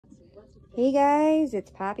Hey guys, it's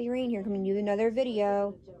Poppy Rain here coming to you with another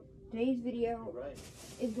video. Today's video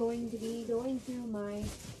is going to be going through my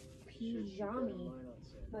pajama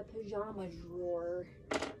drawer.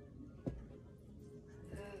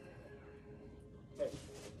 Hey,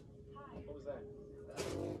 what was that?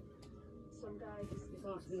 Some guy just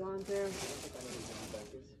needs to be gone through.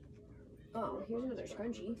 Oh, here's another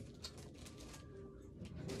scrunchie.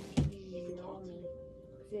 Yummy.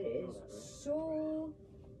 It is so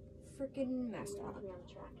freaking messed up.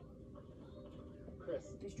 Chris.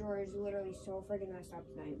 This drawer is literally so freaking messed up,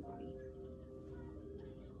 it's not even funny.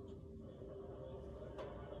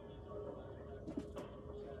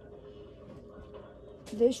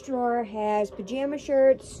 This drawer has pajama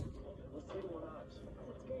shirts,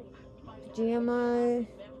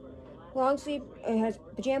 long sleeve, it has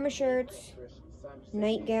pajama shirts,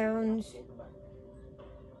 nightgowns,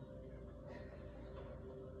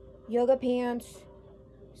 yoga pants,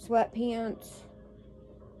 sweatpants,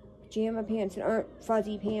 pajama pants that aren't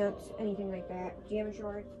fuzzy pants, anything like that, pajama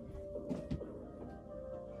shorts.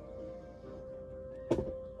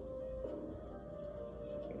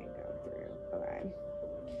 Okay.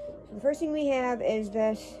 So the first thing we have is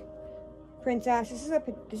this princess. This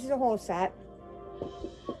is a whole set.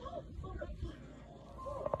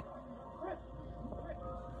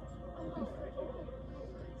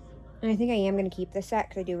 And I think I am going to keep this set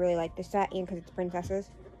because I do really like this set and because it's princesses.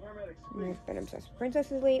 I've been obsessed with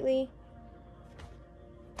princesses lately.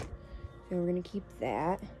 So we're going to keep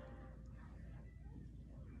that.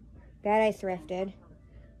 That I thrifted.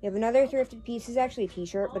 We have another thrifted piece. This is actually a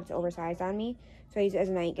t-shirt, but it's oversized on me. So I use it as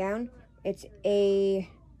a nightgown. It's a...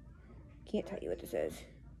 can't tell you what this is.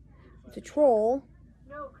 It's a troll.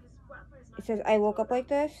 It says, I woke up like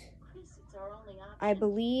this. I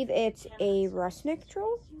believe it's a rustic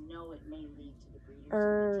troll.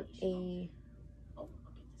 Or a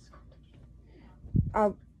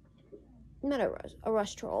not a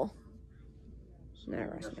rust troll. Not a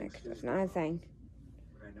rustic. That's not a thing.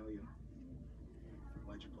 I know you.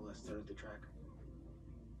 Why'd you pull us out of the track?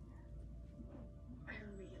 I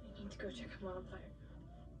really need to go check him on fire.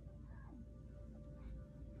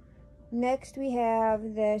 Next we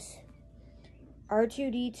have this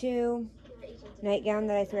R2-D2 nightgown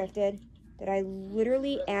that I thrifted that I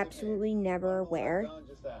literally absolutely never wear.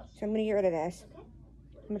 So I'm going to get rid of this.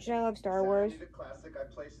 How much do I love Star Wars? The Classic, I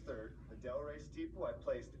placed 3rd. The Delray Steeple, I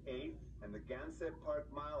placed 8th. And the Gansett Park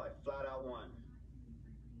Mile, I flat out won.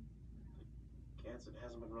 Gansett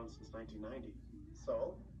hasn't been run since 1990.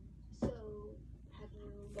 So? So, have you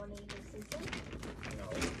won anything since then? No.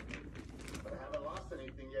 But I haven't lost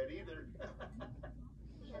anything yet either.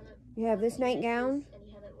 We have this nightgown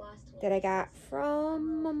that I got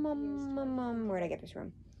from, where'd I get this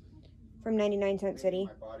from? From 99 City.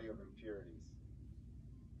 My body of impurities.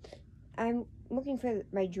 I'm looking for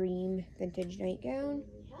my dream vintage nightgown.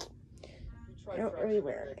 I don't really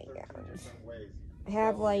wear nightgowns. I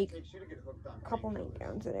have like a couple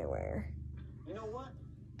nightgowns that I wear. You know what?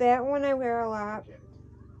 That one I wear a lot.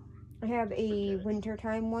 I have a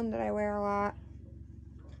wintertime one that I wear a lot.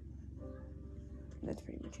 That's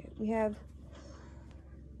pretty much it. We have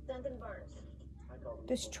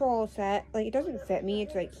this troll set. Like, it doesn't fit me.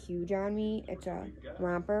 It's like huge on me. It's a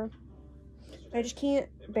romper. I just can't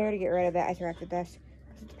bear to get rid of it. I thrifted this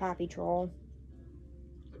because it's a Poppy troll.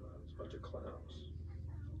 It's a bunch of clowns.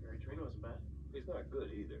 Gary Trino isn't bad. He's not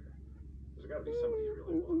good either. There's got to be somebody you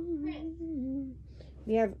really want.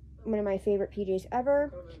 We have one of my favorite PJs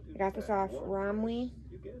ever. I got this off Romley.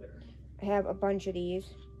 I have a bunch of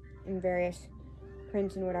these in various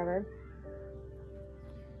prints and whatever.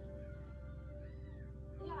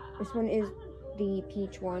 This one is the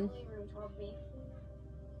peach one.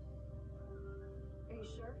 Are you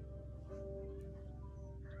sure?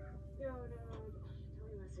 No. Tell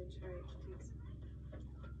me message. Alright, thanks.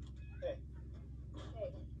 Hey. Hey.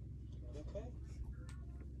 You okay?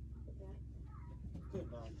 Yeah. Good,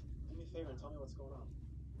 man. Do me a favor and tell me what's going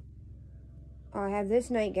on. I have this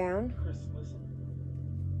nightgown. Chris, listen.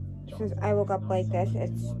 It says, I woke up like this.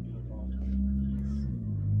 It's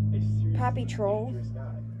Poppy Troll.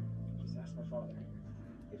 Just ask my father.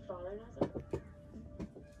 Your father knows it?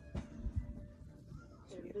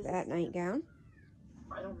 That nightgown.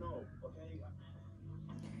 I don't know, okay?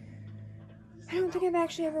 I don't think I've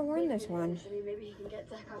actually ever worn this one. Maybe he can get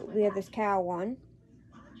Zach off my We have back. this cow one.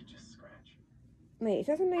 Why don't you just scratch? Wait, it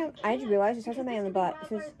says something on, I just realized it says something on the butt. It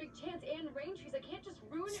says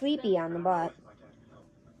Sleepy on the butt.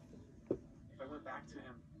 If I went back to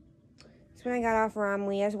him, This one I got off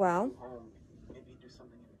Romley as well. home, maybe he'd do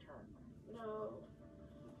something in return. No.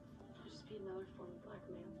 It'll just be another form of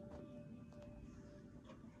blackmail.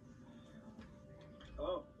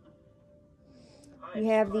 We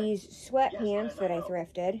have these sweatpants that I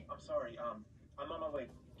thrifted. I'm sorry. I'm on my way.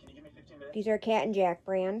 Can you give me 15 minutes? These are Cat and Jack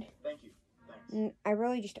brand. Thank you. Thanks. I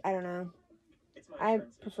really just, I don't know. It's my I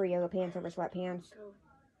insurance prefer yoga pants over sweatpants. Go.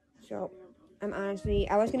 So, I'm honestly,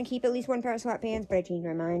 I was going to keep at least one pair of sweatpants, but I changed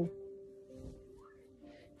my mind.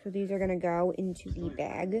 So these are going to go into the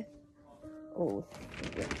bag. Oh,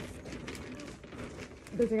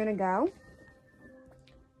 those are going to go.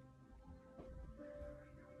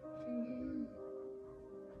 You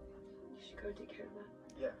should go take care of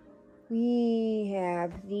that. Yeah. We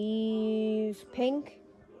have these pink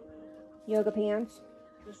yoga pants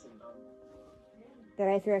Listen, that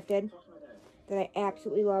I thrifted, talk to my dad. that I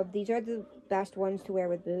absolutely love. These are the best ones to wear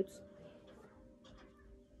with boots.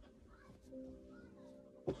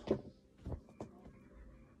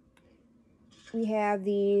 We have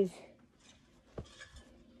these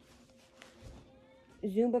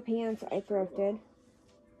Zumba pants I thrifted.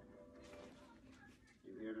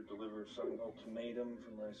 You here to deliver some ultimatum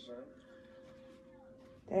for my son?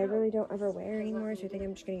 That I really don't ever wear anymore, so I think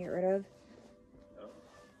I'm just gonna get rid of. No.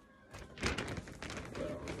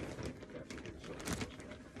 Well, that's a good sort.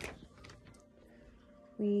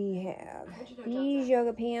 We have How'd you know these John's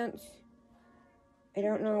yoga pants. I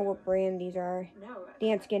don't know what brand these are. No.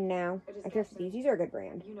 Dance Skin Now. I just I thrifted asked these. him. These are a good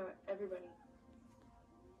brand. You know everybody.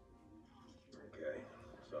 Okay,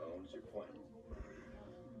 so what's your plan?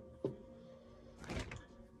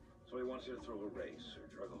 So he wants you to throw a race, or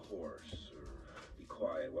drug a horse, or be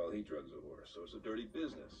quiet while he drugs a horse. So it's a dirty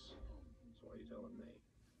business. That's why you're telling me.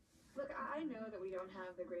 Look, I know that we don't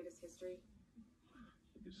have the greatest history.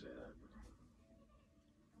 You could say that.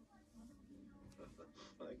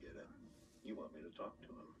 I get it. You want me to talk to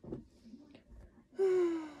him.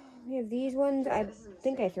 We have these ones. I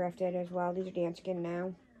think I thrifted as well. These are Dance Skin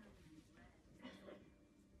Now.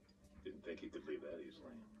 Didn't think he could leave that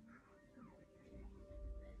easily.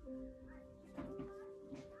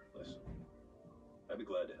 Listen, I'd be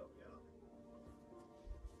glad to help you out.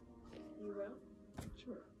 You will?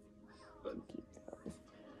 Sure. But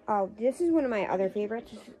Oh, this is one of my other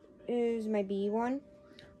favorites. Is my bee one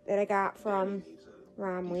that I got from he's a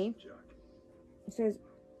Romley. jock. It says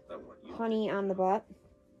I want you. honey on the butt.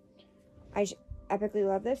 I epically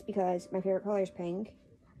love this because my favorite color is pink,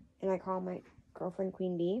 and I call my girlfriend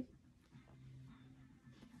Queen Bee.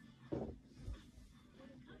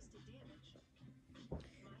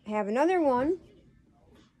 I have another one.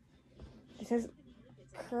 It says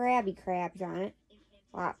Krabby Crabs on it.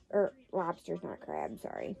 Lobsters, not crabs,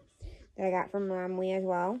 sorry. That I got from Romley as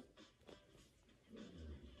well.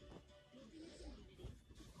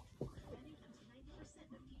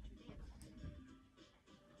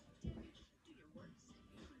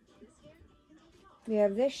 We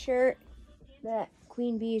have this shirt that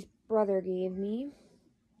Queen Bee's brother gave me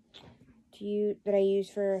that I use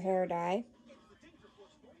for hair dye.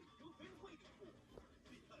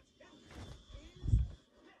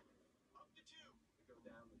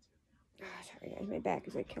 Oh, sorry guys, my back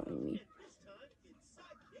is like killing me.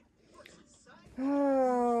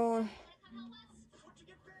 Oh,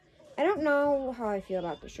 I don't know how I feel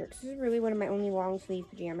about this shirt because this is really one of my only long sleeve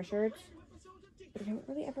pajama shirts, but I don't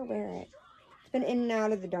really ever wear it. It's been in and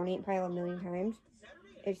out of the donate pile a million times.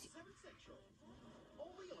 It's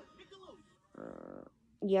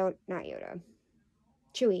not Yoda,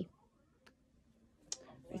 Chewy.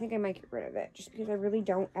 I think I might get rid of it just because I really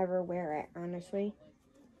don't ever wear it, honestly.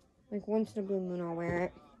 Like once in a blue moon I'll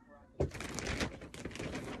wear it.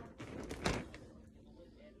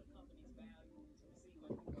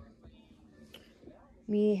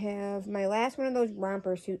 We have my last one of those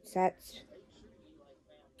romper suit sets.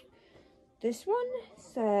 This one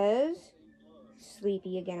says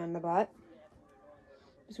Sleepy again on the butt.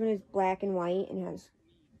 This one is black and white and has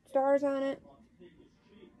stars on it.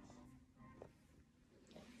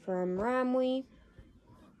 From Romley.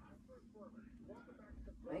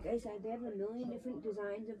 Like I said, they have a million different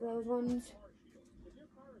designs of those ones.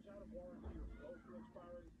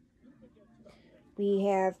 We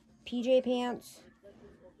have PJ pants.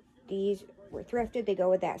 These were thrifted. They go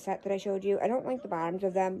with that set that I showed you. I don't like the bottoms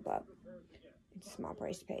of them, but it's a small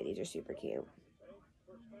price to pay. These are super cute.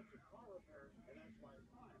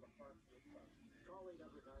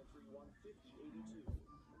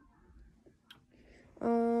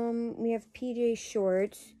 We have PJ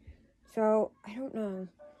shorts. So, I don't know.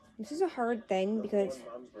 This is a hard thing because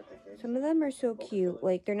some of them are so cute.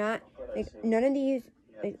 Like, they're not, like, none of these,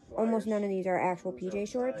 like, almost none of these are actual PJ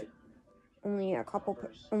shorts. Only a couple,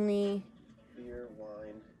 only, Beer,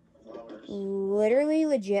 wine, flowers. literally,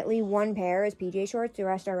 legitly, one pair is PJ shorts. The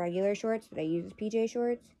rest are regular shorts that I use as PJ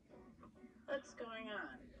shorts. What's going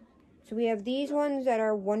on? So we have these ones that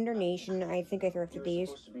are Wonder Nation. I think I thrifted these.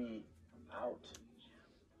 Supposed to be out.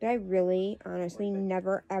 But I really, honestly,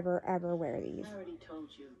 never, ever, ever wear these. I already told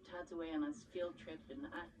you, Todd's away on his field trip, and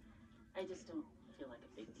I just don't feel like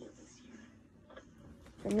a big deal this year.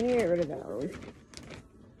 So I'm gonna get rid of those.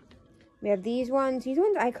 We have these ones. These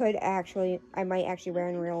ones I might actually wear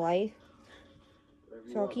in real life.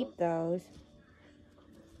 So I'll keep those.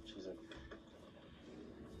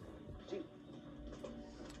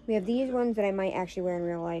 We have these ones that I might actually wear in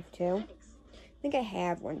real life too. I think I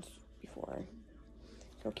have once before.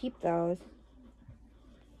 So I'll keep those.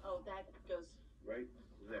 Oh, that goes Right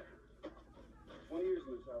there. 20 years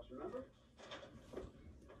in this house, remember?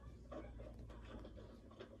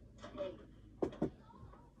 Hey.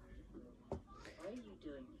 Why are you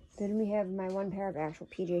doing this? Then we have my one pair of actual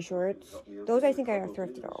PJ shorts. Those I think I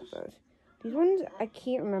thrifted all of those. These ones, I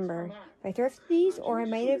can't remember if I thrifted these or I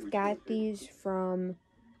might have got these from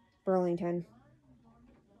Burlington.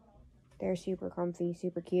 They're super comfy,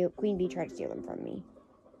 super cute. Queen Bee tried to steal them from me.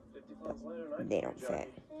 They don't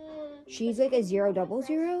fit. She's like a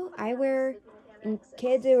 000. I wear, in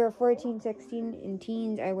kids I wear 14, 16. In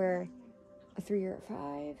teens I wear a 3 or a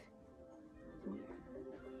 5.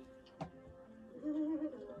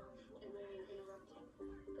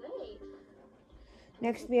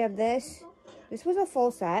 Next we have this. This was a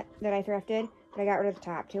full set that I thrifted, but I got rid of the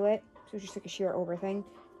top to it. So it's just like a sheer over thing.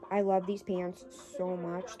 I love these pants so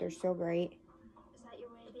much. They're so great. Is that your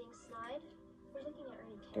way of being snide? We're looking at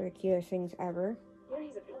earning They're the cutest things ever. Yeah,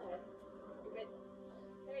 he's a pillhead. But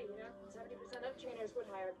hey, 70% of trainers would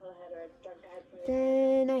hire a pillhead or a drunk guy.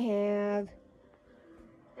 Then I have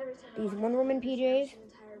Every time these I Wonder Woman walk in, PJs the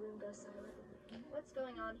entire room goes silent. What's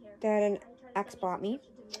going on here? that an Are you trying to ex find bought me.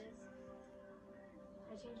 instructions in Liz?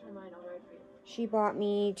 I changed my mind. I'll ride for you. She bought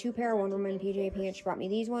me 2 pair of Wonder Woman PJ pants. She bought me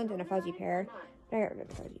these ones and a fuzzy pair. But I got rid of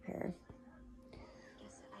the fuzzy pair.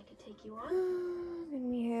 Guess I could take you on. Then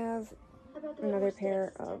we have How about the another more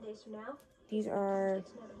pair steaks? of, 10 days from now. these are Get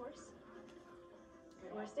to know the horse.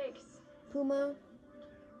 More steaks. Puma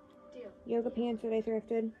Deal. yoga pants that I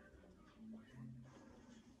thrifted.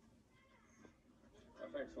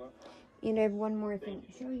 Thanks, Lon. And I have one more thing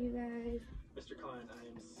to show you guys. Mr. Klein, I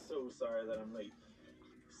am so sorry that I'm late.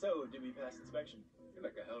 So, did we pass inspection? You're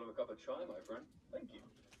like a hell of a cup of chai, my friend. Thank you.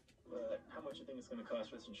 But how much do you think it's going to cost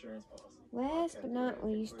for this insurance policy? Last but not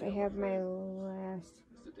least, I have my last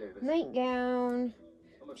Mr. Davis. nightgown,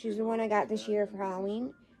 which is the one I got this year for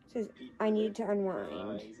Halloween. It says, I need to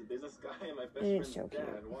unwind. He's a business guy and my best And it's friend's so cute.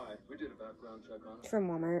 dad. Why? We did a background check on It's it. from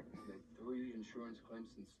Walmart. Made 3 insurance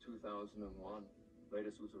claims since 2001.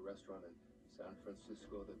 Latest was a restaurant in San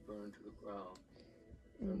Francisco that burned to the ground.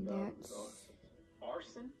 And Turned out it was that's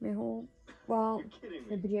Arson? my whole, well, You're kidding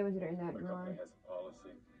the me. pajamas that are in that My drawer. company has a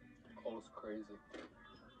policy. Call us crazy.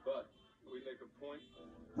 But we make a point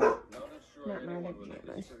not insuring Not my anyone with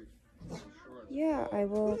pajamas. history of insurance Yeah, I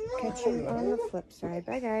will catch you on the flip side.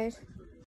 Bye, guys.